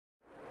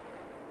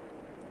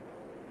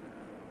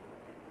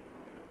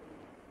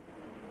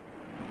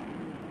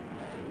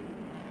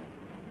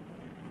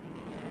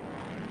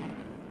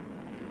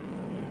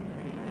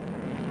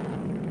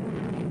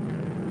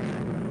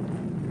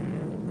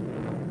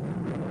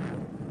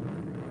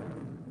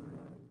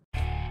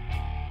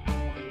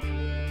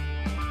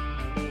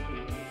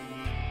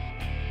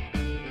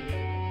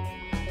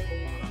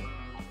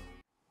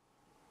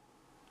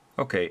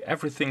Okay,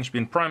 everything's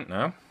been primed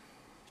now,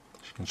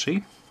 as you can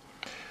see.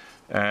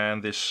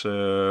 And this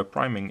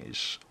priming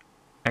is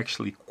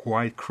actually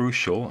quite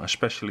crucial,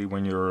 especially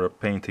when you're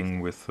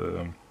painting with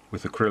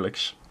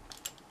acrylics.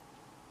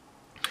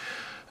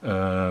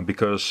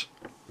 Because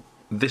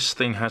this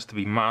thing has to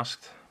be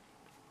masked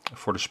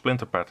for the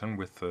splinter pattern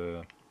with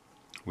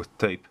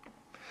tape.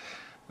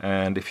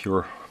 And if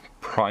your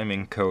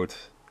priming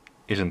coat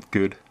isn't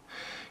good,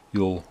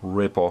 you'll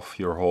rip off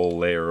your whole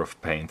layer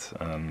of paint,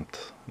 and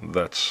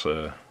that's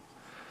a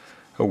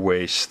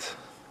waste.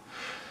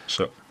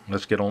 So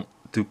let's get on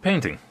to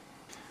painting.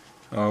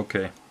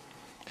 Okay,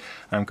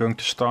 I'm going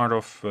to start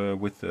off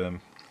with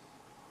the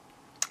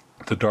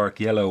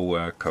dark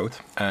yellow coat,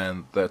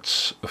 and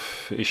that's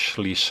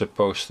officially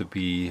supposed to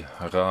be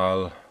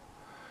RAL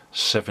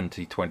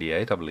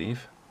 7028, I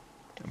believe,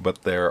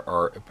 but there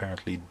are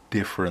apparently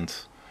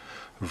different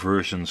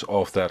versions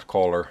of that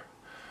color.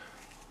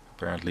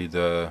 Apparently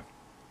the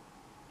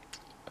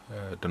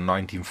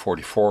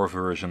 1944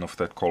 version of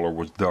that color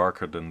was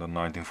darker than the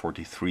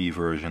 1943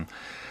 version.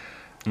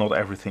 Not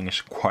everything is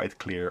quite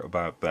clear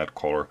about that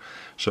color,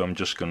 so I'm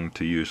just going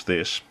to use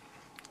this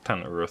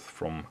tan earth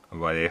from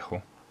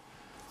Vallejo.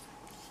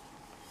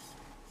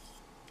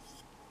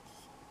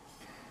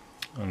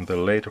 And the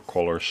later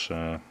colors,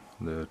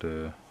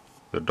 the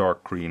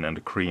dark green and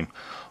the cream,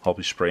 I'll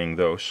be spraying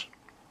those.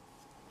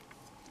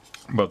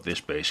 But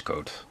this base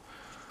coat,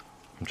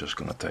 I'm just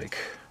gonna take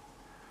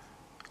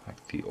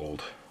like the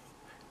old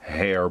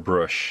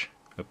hairbrush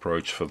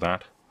approach for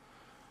that.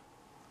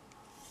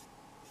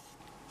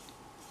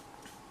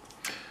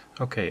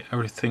 Okay,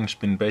 everything's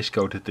been base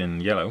coated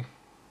in yellow,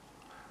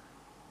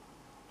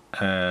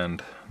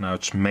 and now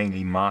it's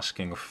mainly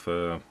masking of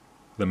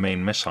the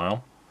main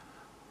missile.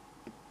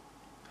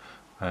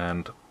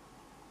 And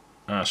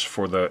as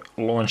for the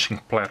launching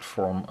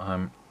platform,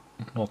 I'm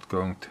not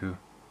going to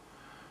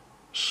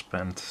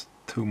spend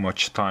too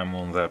much time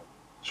on that.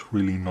 It's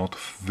really not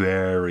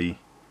very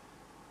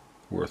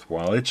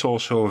worthwhile. It's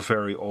also a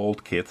very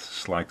old kit.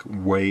 It's like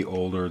way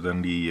older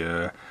than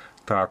the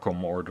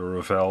Tacom or the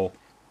Revell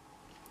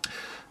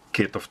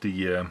kit of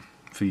the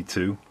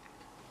V2.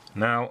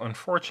 Now,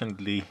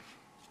 unfortunately,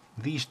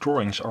 these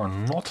drawings are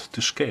not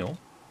to scale,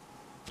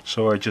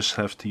 so I just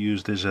have to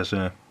use this as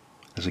a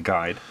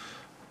guide.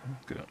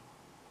 Okay.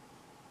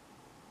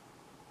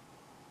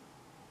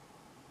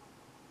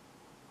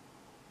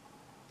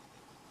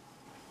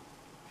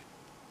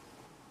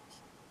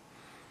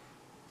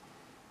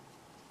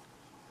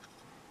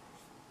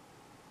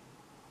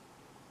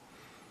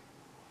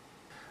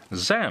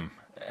 Zam!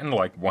 And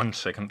like 1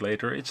 second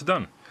later it's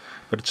done.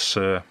 But it's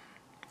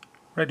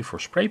ready for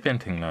spray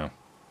painting now.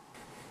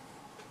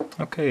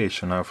 Okay,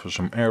 so now for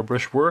some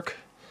airbrush work.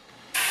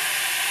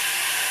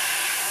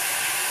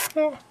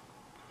 Oh,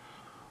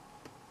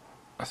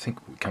 I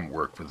think we can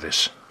work with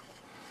this.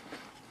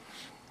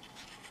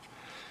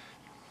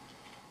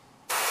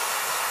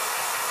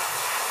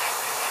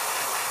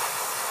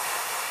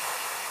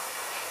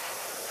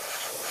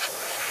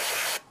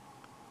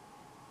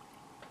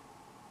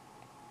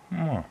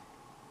 Oh,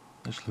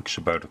 this looks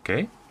about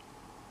okay.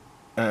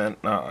 And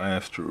now I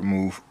have to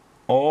remove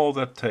all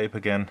that tape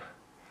again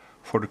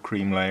for the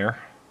cream layer.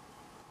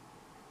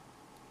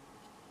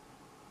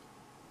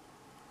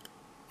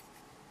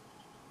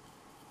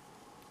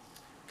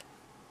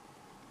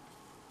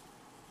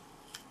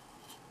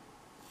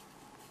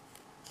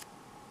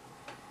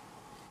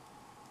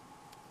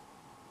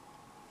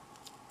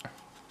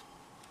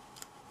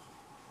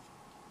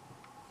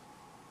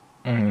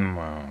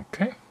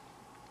 Okay.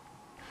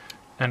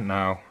 And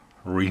now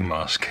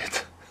remask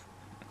it.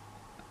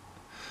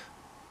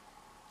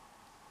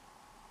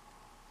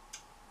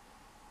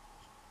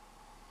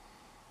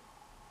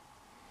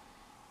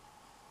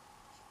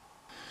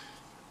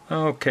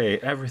 Okay,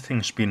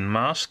 everything's been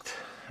masked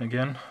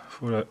again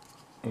for the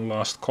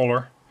last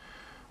color,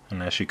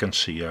 and as you can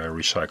see, I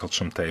recycled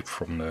some tape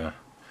from the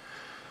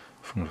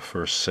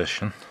first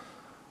session.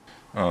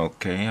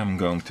 Okay, I'm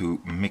going to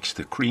mix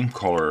the cream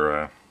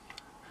color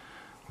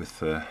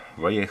with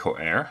Vallejo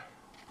Air.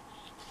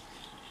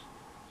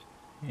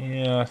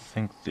 Yeah, I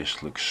think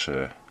this looks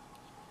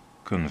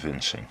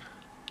convincing.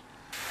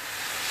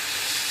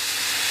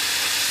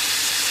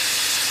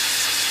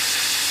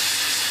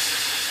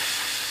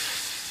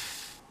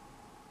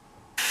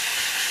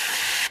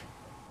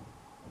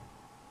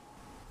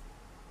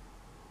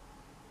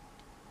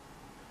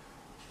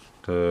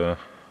 The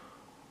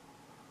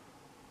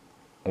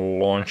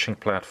launching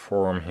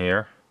platform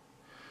here,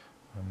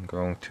 I'm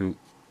going to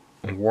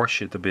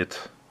wash it a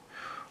bit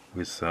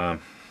with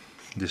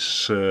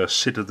this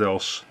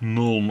Citadel's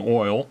Nuln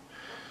oil.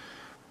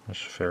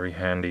 It's very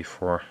handy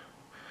for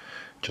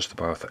just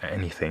about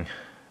anything.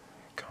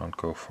 Can't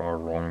go far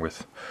wrong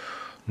with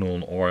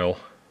Nuln oil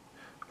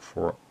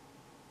for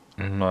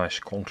nice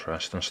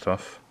contrast and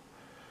stuff.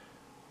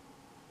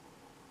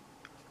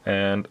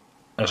 And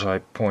as I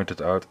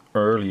pointed out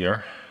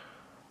earlier,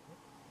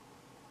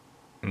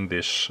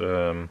 this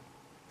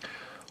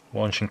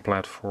launching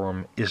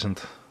platform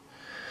isn't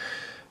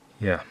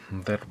Yeah,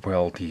 that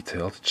well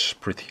detailed. It's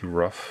pretty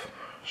rough,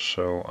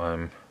 so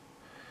I'm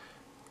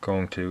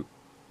going to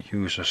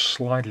use a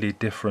slightly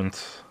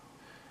different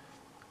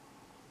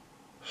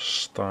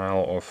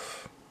style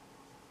of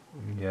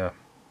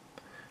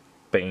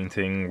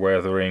painting,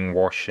 weathering,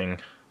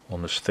 washing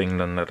on this thing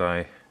than that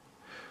I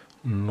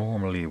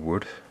normally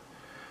would.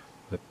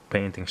 The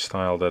painting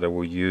style that I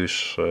will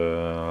use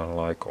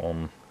like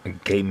on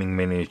gaming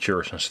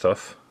miniatures and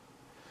stuff.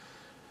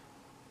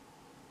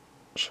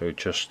 So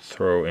just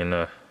throw in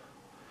a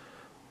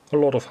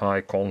lot of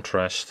high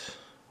contrast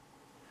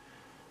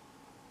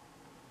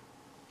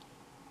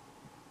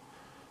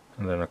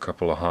and then a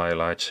couple of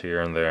highlights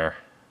here and there,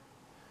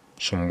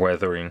 some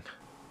weathering.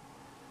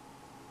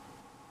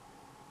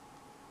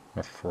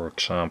 For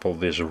example,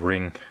 this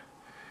ring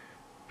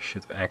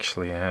should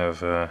actually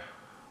have a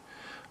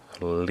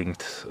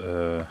linked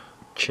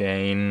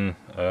chain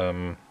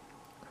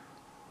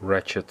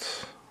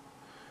ratchet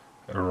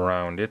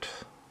around it,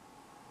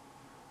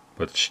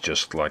 but it's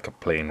just like a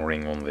plain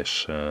ring on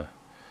this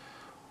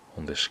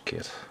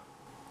kit.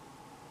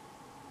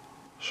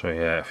 So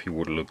yeah, if you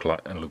would look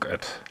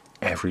at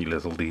every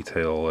little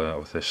detail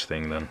of this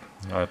thing, then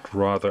I'd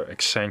rather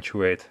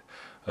accentuate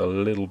a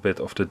little bit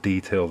of the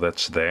detail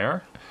that's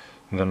there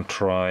than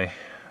try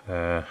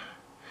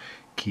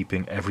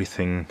keeping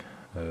everything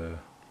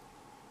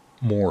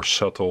more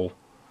subtle.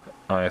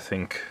 I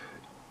think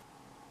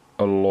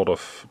a lot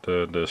of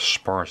the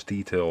sparse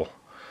detail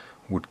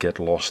would get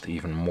lost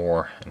even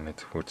more and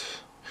it would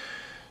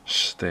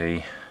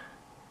stay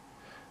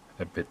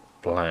a bit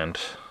bland.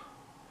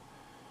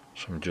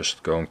 So I'm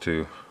just going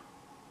to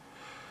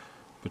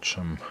put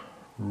some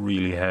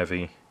really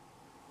heavy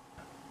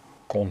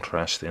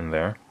contrast in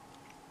there.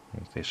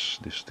 This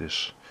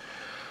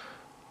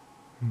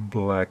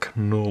black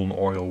Nuln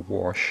oil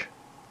wash,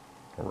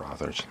 or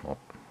rather it's not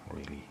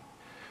really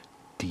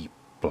deep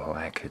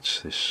black,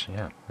 it's this,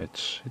 yeah,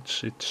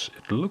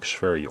 it looks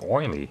very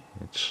oily.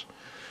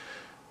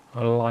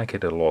 I like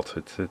it a lot.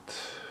 It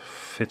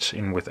fits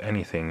in with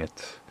anything.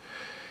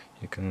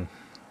 You can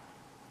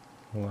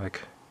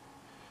like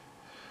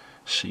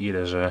see it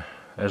as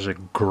a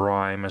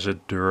grime, as a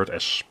dirt,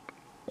 as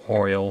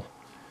oil.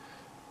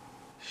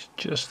 It's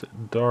just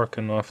dark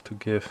enough to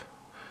give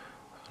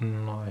a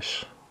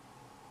nice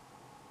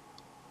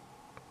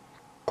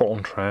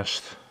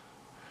contrast.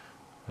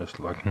 It's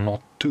like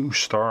not too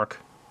stark,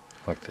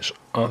 like this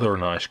other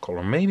nice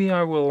color. Maybe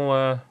I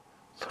will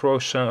throw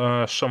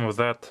some of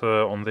that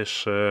on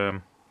this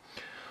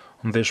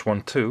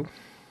one too.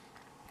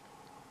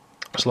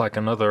 It's like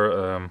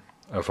another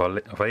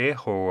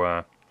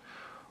Vallejo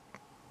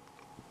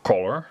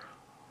color.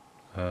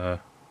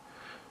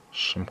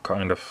 Some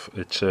kind of,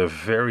 it's a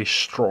very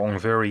strong,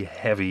 very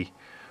heavy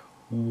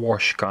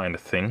wash kind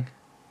of thing,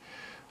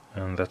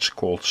 and that's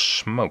called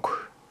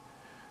smoke.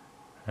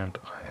 And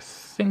I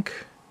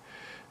think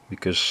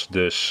because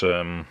this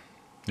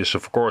is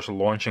of course a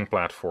launching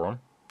platform,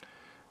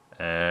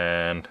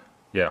 and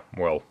yeah,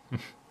 well,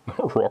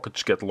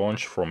 rockets get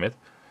launched from it,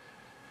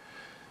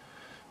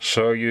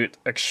 so you'd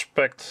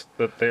expect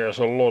that there's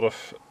a lot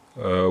of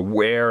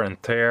wear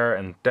and tear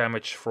and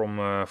damage from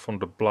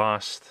the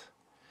blast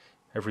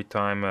every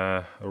time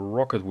a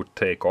rocket would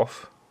take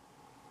off.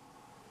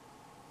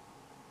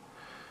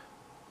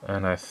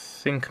 And I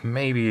think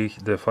maybe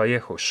the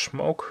Vallejo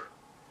smoke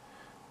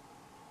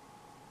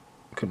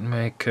could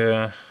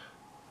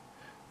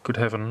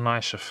have a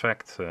nice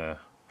effect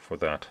for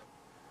that.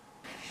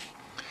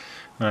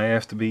 I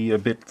have to be a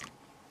bit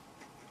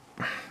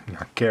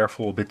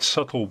careful, a bit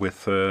subtle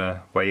with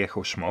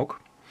Vallejo smoke,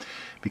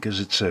 because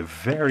it's a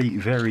very,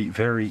 very,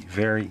 very,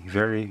 very,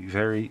 very,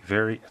 very,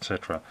 very,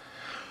 etc.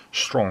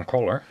 strong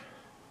color.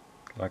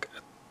 Like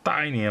a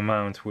tiny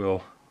amount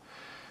will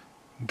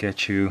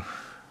get you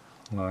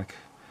like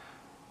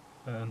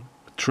a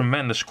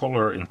tremendous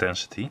color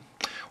intensity.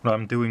 What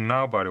I'm doing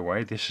now, by the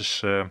way, this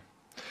is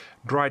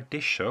dried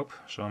dish soap,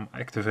 so I'm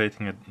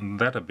activating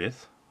that a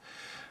bit.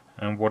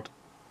 And what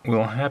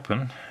will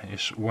happen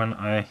is when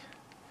I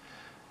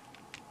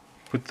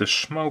put the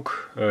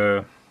smoke,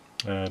 the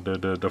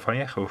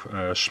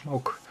Vallejo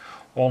smoke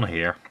on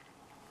here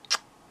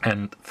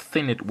and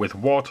thin it with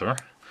water,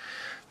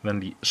 then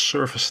the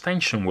surface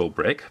tension will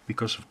break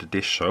because of the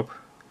dish soap,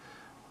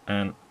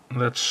 and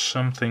that's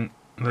something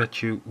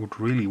that you would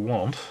really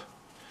want.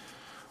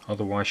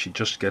 Otherwise you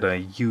just get a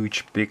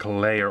huge big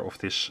layer of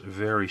this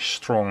very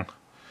strong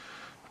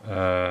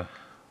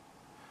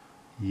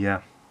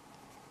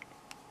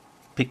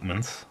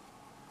pigment,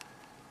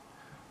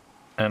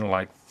 and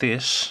like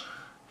this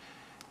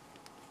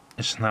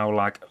is now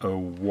like a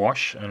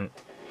wash. And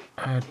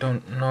I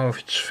don't know if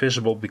it's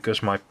visible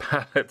because my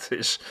palette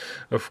is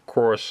of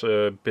course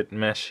a bit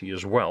messy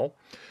as well,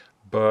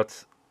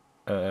 but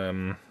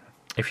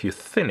if you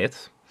thin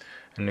it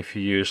and if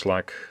you use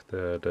like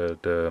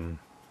the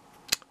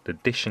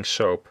dishing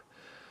soap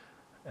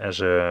as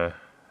a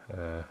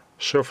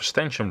surface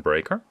tension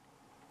breaker,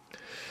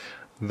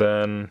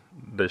 then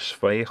this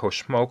Vallejo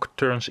smoke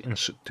turns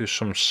into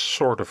some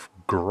sort of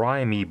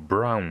grimy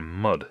brown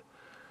mud.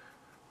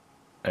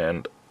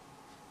 and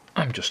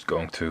I'm just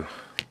going to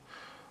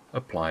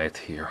apply it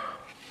here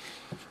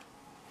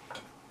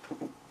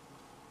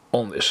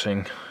on this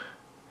thing,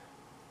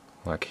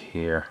 like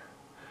here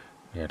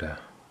near the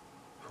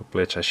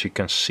blades. As you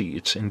can see,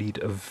 it's indeed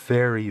a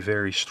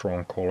very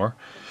strong color.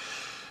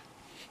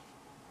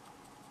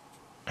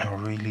 I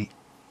really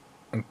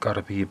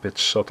gotta be a bit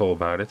subtle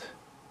about it.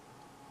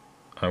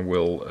 I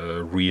will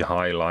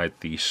re-highlight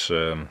these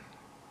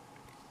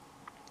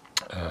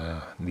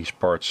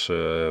parts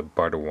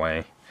by the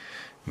way,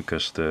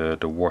 because the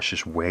wash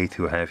is way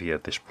too heavy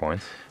at this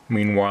point.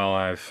 Meanwhile,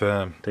 I've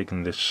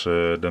taken this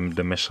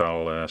the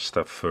missile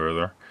step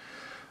further.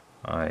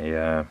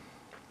 I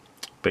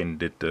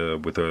painted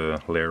it with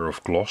a layer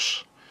of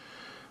gloss,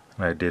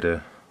 and I did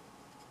a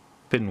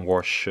pin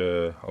wash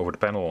over the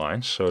panel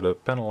lines, so the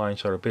panel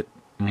lines are a bit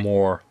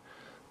more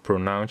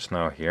pronounced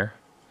now here.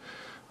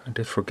 I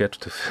did forget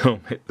to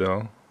film it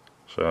though,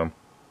 so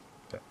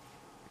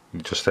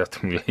you just have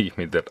to believe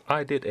me that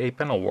I did a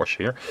panel wash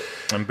here.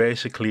 And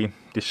basically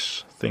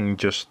this thing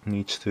just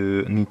needs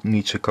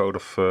a coat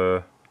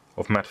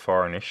of matte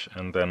varnish,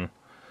 and then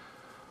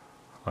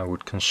I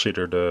would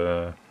consider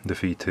the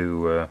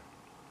V2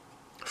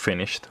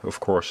 finished. Of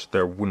course,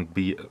 there wouldn't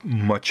be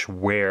much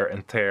wear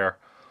and tear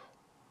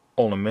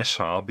on a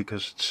missile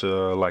because it's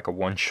like a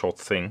one-shot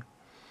thing.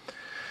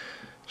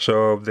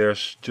 So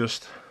there's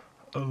just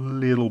a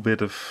little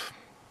bit of,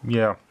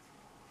 yeah,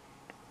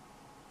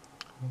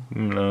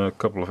 a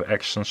couple of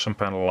accents, some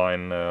panel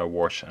line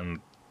wash, and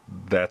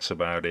that's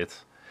about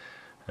it.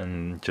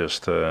 And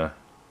just a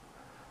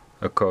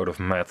coat of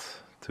matte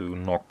to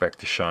knock back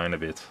the shine a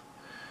bit.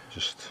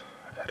 Just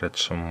added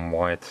some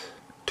white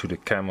to the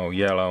camo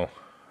yellow,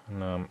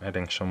 and I'm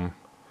adding some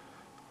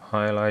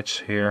highlights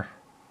here.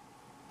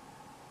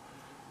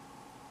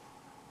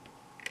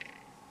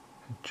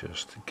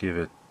 Just to give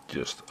it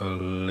just a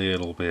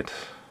little bit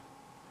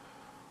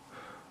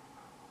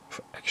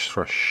of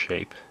extra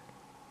shape.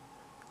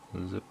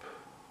 Zip.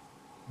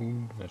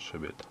 Ooh, that's a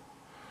bit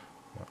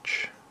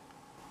much.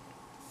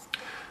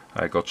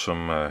 I got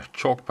some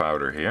chalk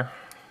powder here.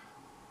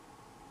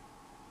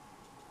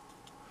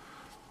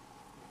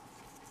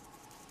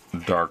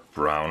 Dark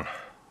brown,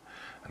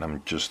 and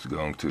I'm just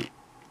going to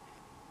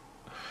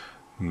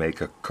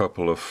make a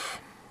couple of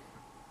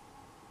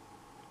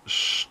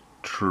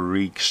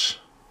streaks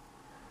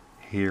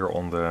here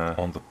on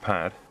the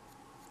pad.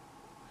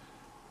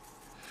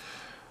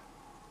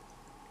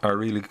 I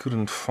really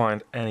couldn't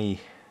find any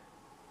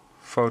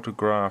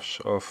photographs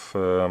of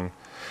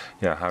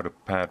yeah, how the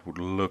pad would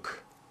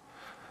look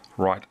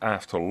right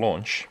after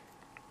launch,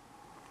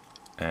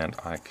 and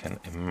I can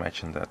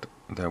imagine that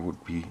there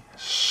would be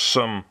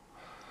some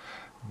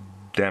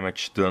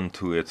damage done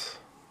to it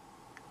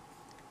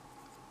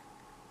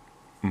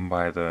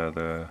by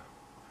the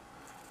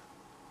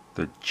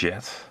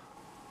jet.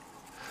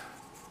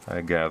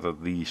 I gather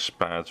these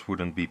pads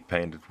wouldn't be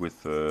painted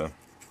with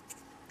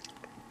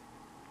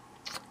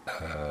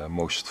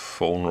most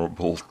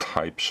vulnerable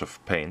types of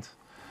paint.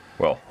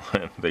 Well,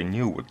 they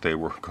knew what they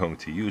were going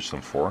to use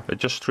them for. I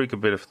just streak a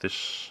bit of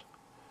this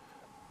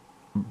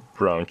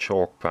brown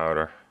chalk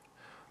powder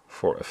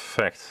for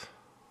effect.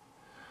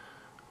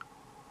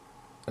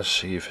 Let's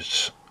see if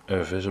it's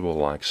visible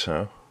like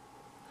so.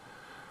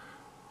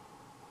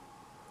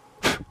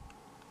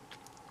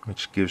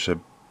 Which gives a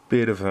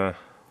bit of a,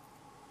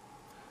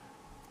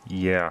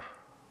 yeah,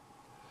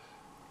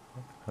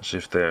 as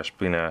if there's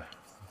been a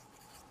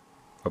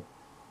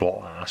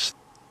blast.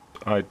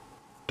 I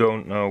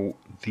don't know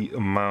the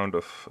amount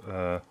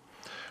of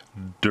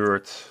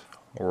dirt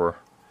or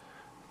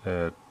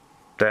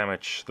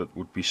damage that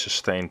would be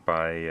sustained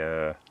by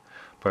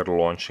the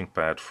launching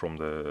pad from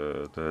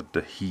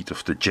the heat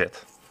of the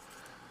jet.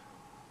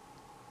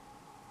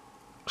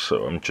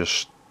 So I'm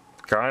just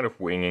kind of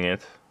winging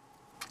it,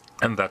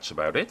 and that's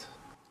about it.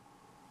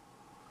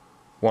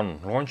 One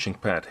launching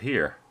pad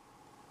here.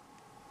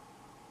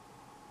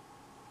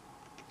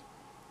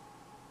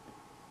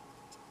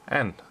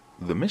 And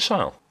the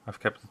missile. I've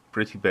kept it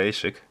pretty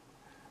basic.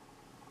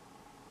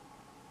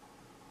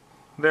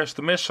 There's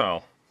the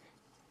missile.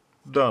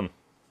 Done.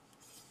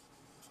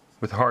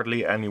 With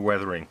hardly any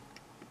weathering.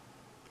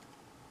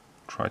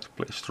 Try to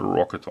place the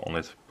rocket on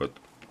it, but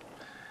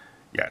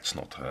yeah, it's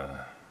not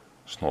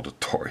a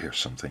toy or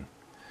something.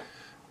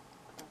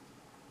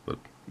 But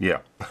yeah,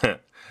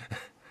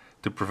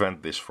 to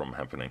prevent this from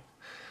happening,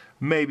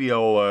 maybe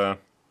I'll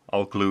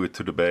glue it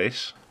to the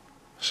base.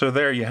 So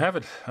there you have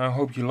it. I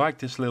hope you liked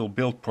this little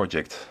build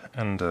project,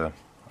 and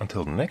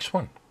until the next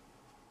one.